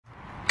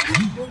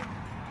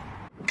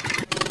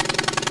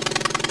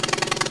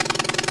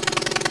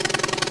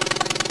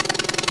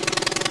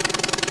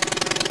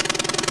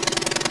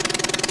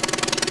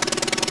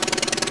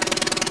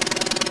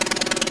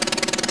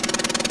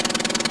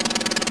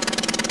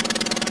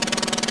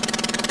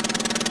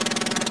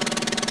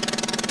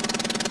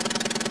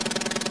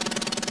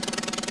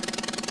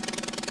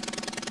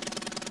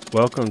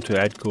Welcome to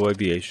ADCO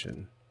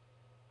Aviation.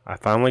 I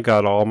finally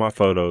got all my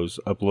photos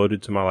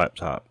uploaded to my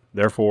laptop.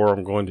 Therefore,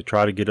 I'm going to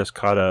try to get us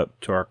caught up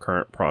to our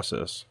current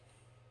process.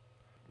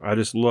 I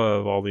just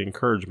love all the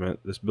encouragement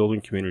this building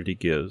community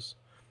gives.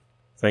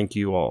 Thank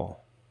you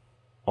all.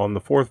 On the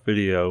fourth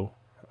video,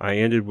 I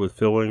ended with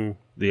filling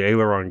the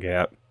aileron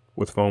gap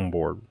with foam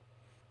board.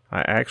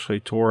 I actually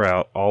tore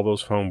out all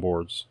those foam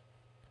boards,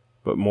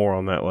 but more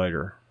on that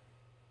later.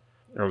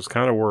 I was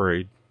kind of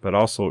worried, but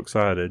also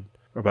excited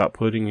about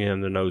putting in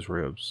the nose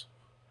ribs.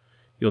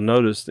 You'll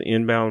notice the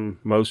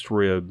inbound-most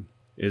rib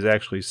is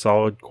actually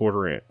solid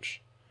 1/4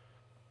 inch.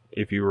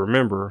 If you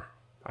remember,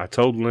 I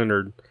told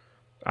Leonard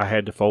I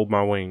had to fold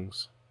my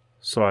wings,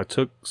 so I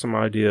took some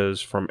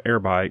ideas from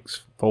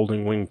Airbike's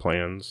folding wing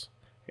plans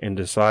and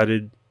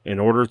decided in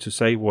order to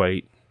save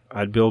weight,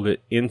 I'd build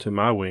it into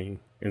my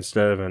wing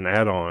instead of an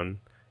add-on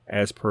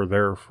as per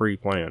their free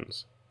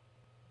plans.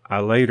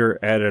 I later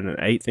added an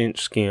 1/8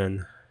 inch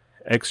skin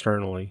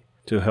externally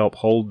to help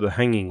hold the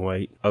hanging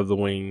weight of the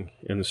wing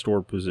in the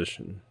stored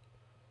position.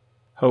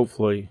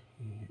 Hopefully,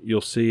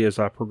 you'll see as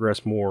I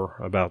progress more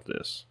about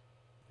this.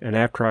 And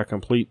after I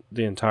complete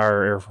the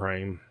entire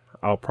airframe,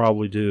 I'll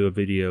probably do a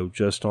video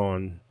just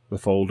on the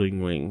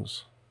folding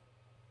wings.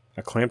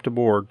 I clamped a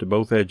board to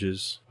both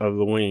edges of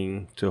the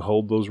wing to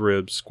hold those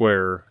ribs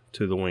square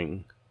to the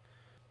wing.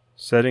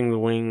 Setting the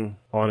wing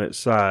on its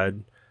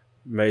side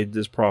made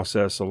this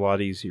process a lot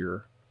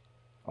easier.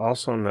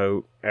 Also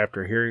note,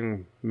 after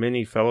hearing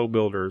many fellow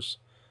builders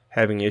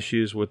having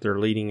issues with their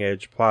leading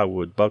edge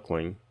plywood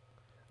buckling,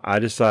 I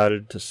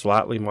decided to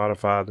slightly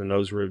modify the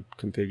nose rib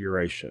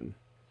configuration.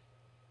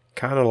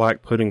 Kind of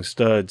like putting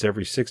studs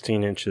every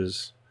 16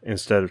 inches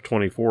instead of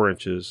 24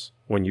 inches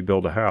when you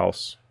build a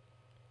house.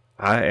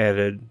 I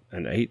added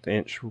an 1/8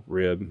 inch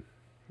rib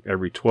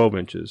every 12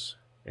 inches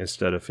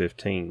instead of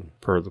 15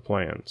 per the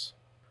plans.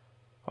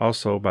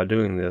 Also, by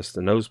doing this,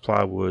 the nose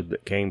plywood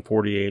that came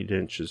 48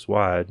 inches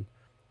wide,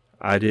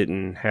 I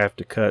didn't have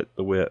to cut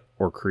the width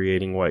or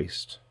creating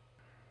waste.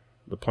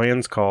 The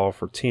plans call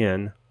for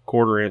 10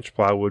 1/4 inch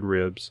plywood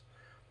ribs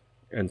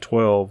and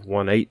 12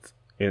 1/8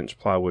 inch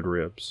plywood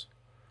ribs.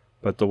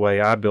 But the way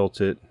I built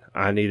it,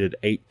 I needed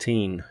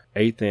 18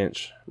 1/8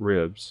 inch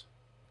ribs.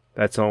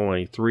 That's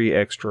only 3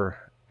 extra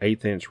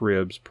 1/8 inch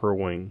ribs per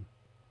wing.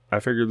 I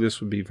figured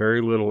this would be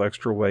very little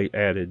extra weight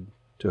added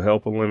to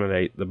help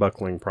eliminate the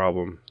buckling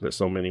problem that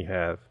so many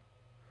have.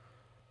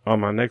 On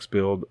my next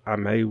build,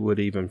 I would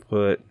even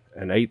put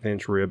an 1/8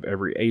 inch rib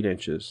every 8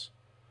 inches.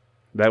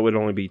 That would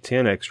only be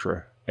 10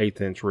 extra 1/8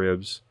 inch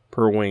ribs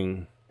per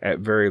wing at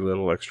very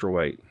little extra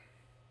weight.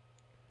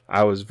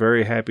 I was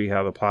very happy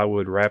how the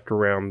plywood wrapped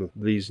around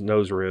these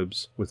nose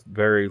ribs with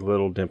very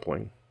little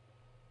dimpling.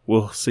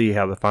 We'll see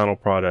how the final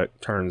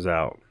product turns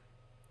out.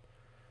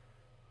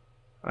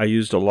 I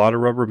used a lot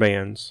of rubber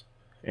bands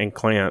and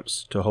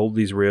clamps to hold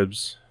these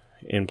ribs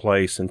in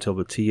place until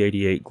the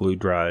T88 glue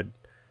dried.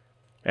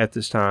 At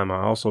this time,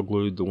 I also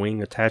glued the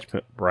wing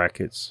attachment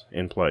brackets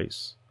in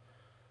place.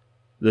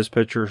 This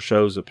picture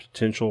shows a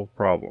potential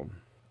problem.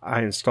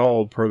 I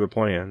installed, per the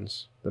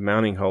plans, the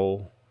mounting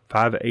hole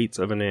 5/8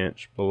 of an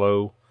inch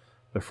below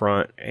the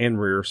front and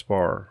rear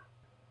spar.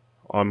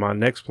 On my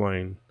next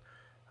plane,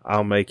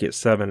 I'll make it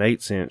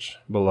 7/8 inch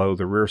below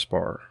the rear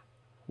spar.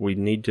 We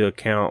need to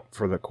account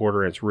for the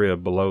 1/4 inch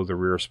rib below the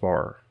rear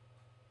spar.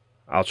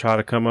 I'll try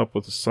to come up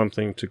with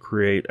something to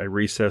create a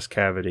recessed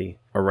cavity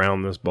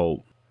around this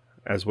bolt,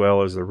 as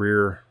well as the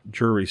rear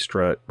jury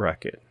strut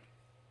bracket.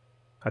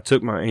 I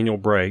took my annual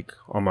break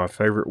on my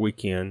favorite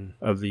weekend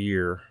of the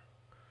year,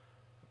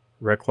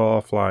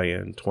 Reclaw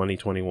Fly-In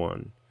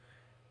 2021.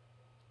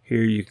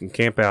 Here you can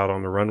camp out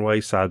on the runway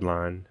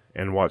sideline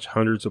and watch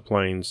hundreds of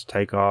planes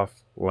take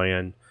off,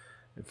 land,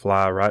 and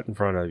fly right in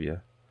front of you.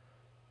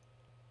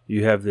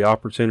 You have the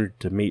opportunity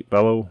to meet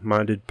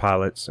fellow-minded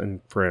pilots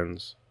and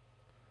friends.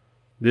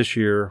 This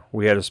year,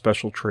 we had a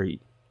special treat.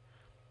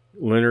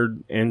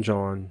 Leonard and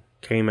John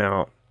came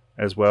out,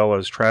 as well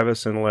as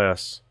Travis and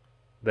Les.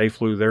 They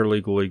flew their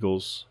Legal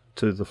Eagles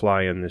to the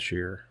fly-in this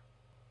year.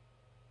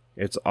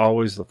 It's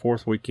always the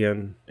fourth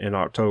weekend in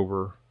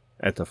October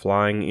at the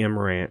Flying M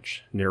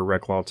Ranch near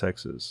Reclaw,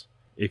 Texas,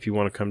 if you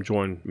want to come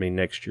join me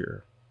next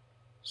year.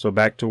 So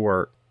back to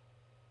work.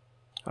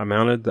 I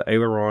mounted the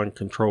aileron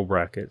control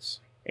brackets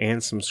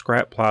and some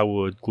scrap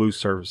plywood glue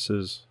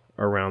surfaces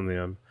around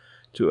them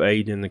to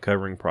aid in the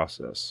covering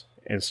process,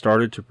 and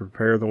started to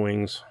prepare the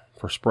wings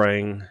for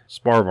spraying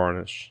spar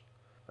varnish.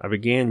 I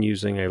began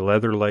using a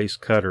leather lace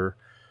cutter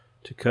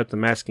to cut the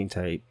masking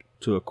tape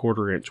to a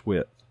 1/4 inch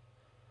width,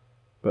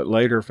 but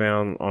later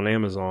found on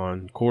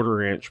Amazon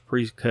 1/4 inch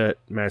pre-cut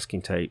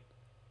masking tape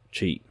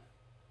cheap.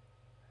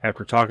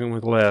 After talking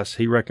with Les,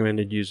 he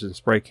recommended using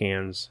spray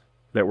cans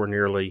that were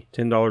nearly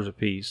 $10 a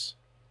piece.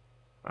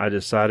 I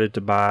decided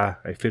to buy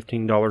a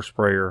 $15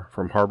 sprayer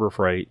from Harbor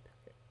Freight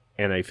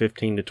and a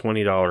 $15 to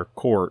 $20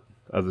 quart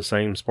of the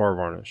same spar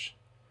varnish.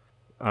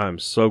 I'm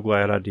so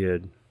glad I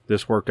did.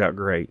 This worked out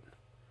great.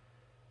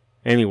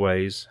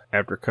 Anyways,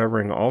 after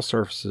covering all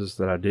surfaces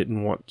that I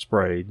didn't want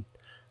sprayed,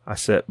 I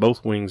set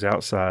both wings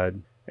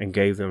outside and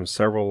gave them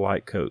several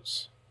light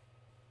coats.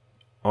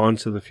 On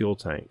to the fuel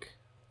tank.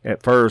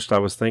 At first, I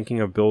was thinking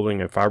of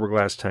building a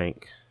fiberglass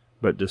tank,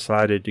 but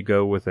decided to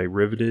go with a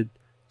riveted,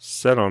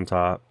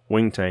 set-on-top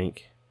wing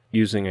tank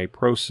using a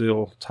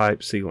Pro-Seal type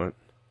sealant.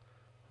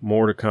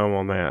 More to come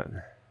on that.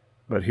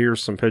 But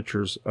here's some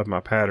pictures of my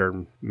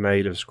pattern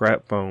made of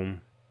scrap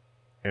foam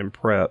and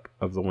prep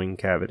of the wing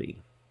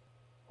cavity.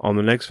 On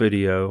the next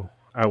video,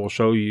 I will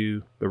show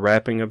you the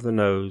wrapping of the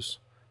nose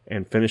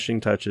and finishing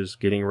touches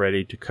getting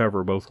ready to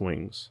cover both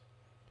wings.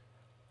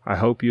 I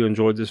hope you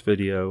enjoyed this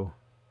video,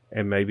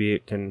 and maybe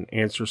it can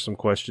answer some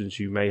questions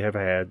you may have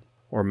had,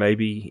 or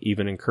maybe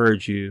even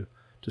encourage you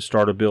to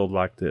start a build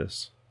like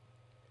this.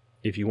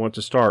 If you want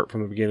to start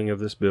from the beginning of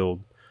this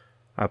build,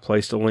 I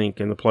placed a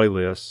link in the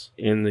playlist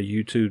in the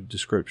YouTube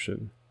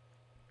description.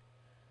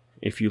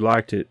 If you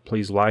liked it,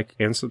 please like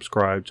and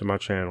subscribe to my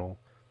channel.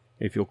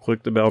 If you'll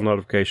click the bell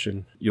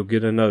notification, you'll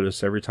get a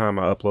notice every time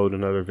I upload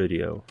another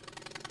video.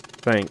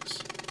 Thanks,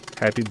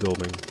 happy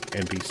building,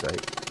 and be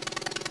safe.